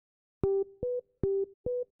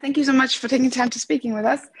Thank you so much for taking time to speaking with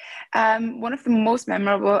us. One of the most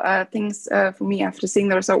memorable things for me after seeing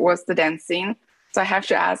the result was the dance scene. So I have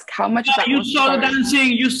to ask how much of that you was saw the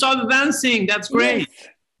dancing. You saw the dancing. That's great. Yes.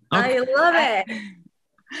 Okay. I love it.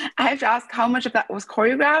 I have to ask how much of that was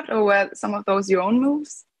choreographed, or were some of those your own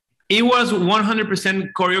moves? It was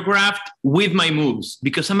 100% choreographed with my moves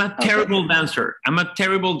because I'm a terrible dancer. I'm a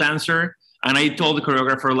terrible dancer. And I told the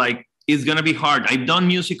choreographer, like, it's going to be hard. I've done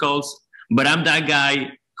musicals, but I'm that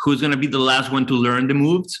guy who's going to be the last one to learn the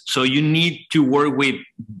moves. So you need to work with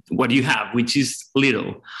what you have, which is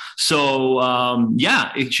little. So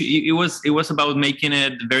yeah, it was about making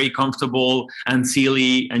it very comfortable and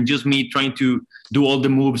silly, and just me trying to do all the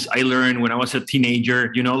moves I learned when I was a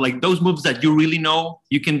teenager, you know, like those moves that you really know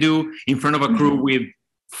you can do in front of a crew with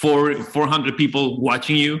 400 people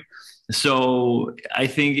watching you. So I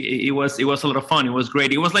think it was a lot of fun. It was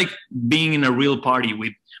great. It was like being in a real party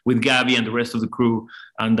with Gabby and the rest of the crew.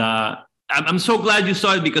 And I'm so glad you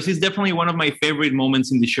saw it, because it's definitely one of my favorite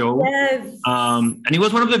moments in the show. Yes. And it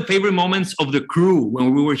was one of the favorite moments of the crew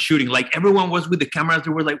when we were shooting. Like, everyone was with the cameras.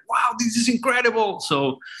 They were like, wow, this is incredible.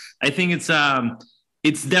 So I think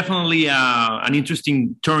it's definitely an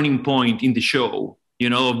interesting turning point in the show, you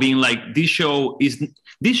know, being like, this show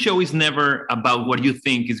is never about what you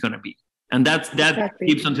think is going to be. And that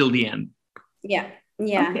keeps until the end. Yeah.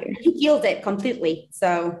 Yeah. Okay. He killed it completely.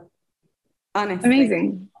 So honestly.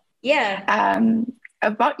 Amazing. Yeah.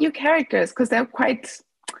 About your characters, because they're quite,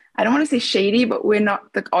 I don't want to say shady, but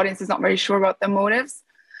the audience is not very sure about their motives.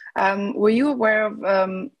 Were you aware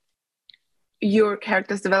of your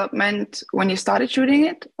character's development when you started shooting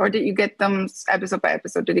it, or did you get them episode by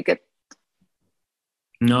episode?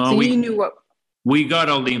 No, so you knew what? We got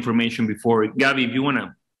all the information before. Gabby, if you want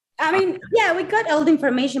to. I mean, yeah, we got all the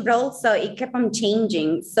information, but also it kept on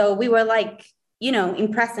changing. So we were like, you know,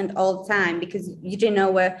 in present all the time, because you didn't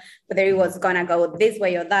know whether it was going to go this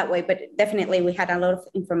way or that way. But definitely we had a lot of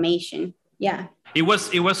information. Yeah. It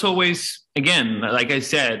was always, again, like I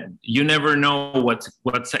said, you never know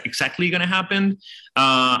what's exactly going to happen.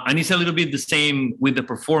 And it's a little bit the same with the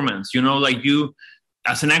performance, you know, like you,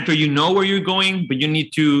 as an actor, you know where you're going, but you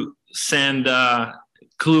need to send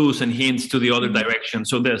clues and hints to the other direction.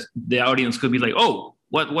 So the audience could be like, oh,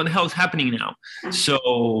 what the hell is happening now?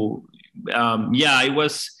 So yeah, it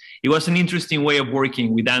was an interesting way of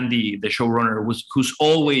working with Andy, the showrunner, who's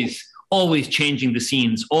always changing the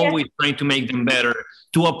scenes, always trying to make them better,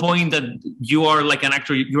 to a point that you are like an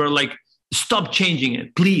actor, you are like, stop changing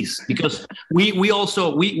it, please. Because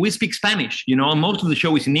we speak Spanish, you know, and most of the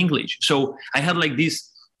show is in English. So I had like these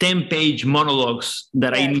 10-page monologues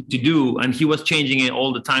that I need to do, and he was changing it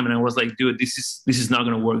all the time. And I was like, dude, this is not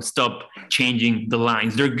going to work. Stop changing the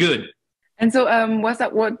lines. They're good. And so was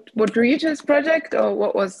that what drew you to this project, or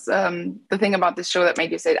what was the thing about this show that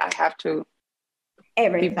made you say, I have to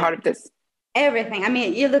be part of this? Everything. I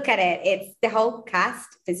mean, you look at it, it's the whole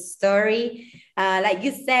cast, the story. Like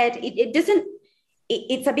you said,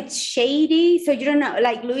 it's a bit shady. So you don't know,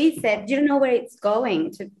 like Luis said, you don't know where it's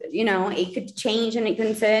going to, you know, it could change and it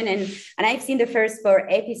can turn. And I've seen the first 4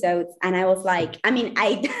 episodes, and I was like, I mean,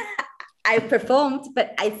 I performed,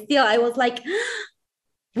 but I was like,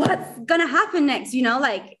 what's gonna happen next? You know,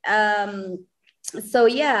 like, so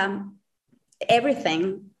yeah,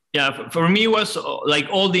 everything. Yeah, for me, it was like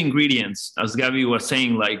all the ingredients, as Gabby was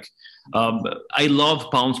saying. Like, I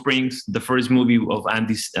love Palm Springs, the first movie of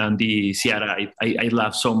Andy Sierra. I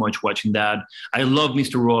laughed so much watching that. I love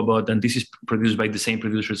Mr. Robot, and this is produced by the same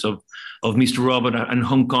producers of Mr. Robot and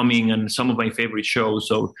Homecoming and some of my favorite shows.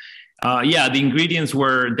 So, yeah, the ingredients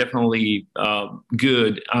were definitely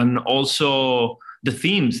good, and also the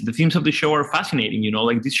themes of the show are fascinating. You know,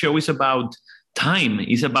 like, this show is about time.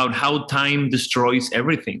 It's about how time destroys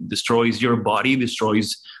everything, destroys your body,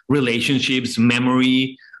 destroys relationships,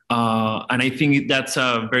 memory. And I think that's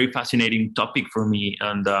a very fascinating topic for me,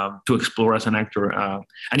 and to explore as an actor.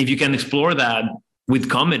 And if you can explore that with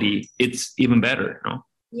comedy, it's even better. You know?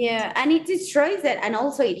 Yeah, and it destroys it, and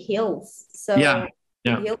also it heals. So yeah.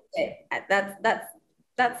 It heals it.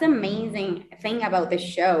 That's amazing thing about the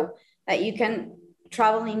show, that you can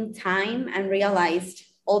travel in time and realize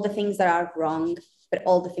all the things that are wrong, but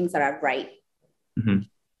all the things that are right.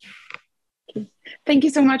 Mm-hmm. Thank you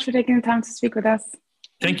so much for taking the time to speak with us.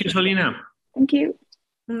 Thank you, Selina. Thank you.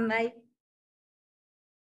 Bye.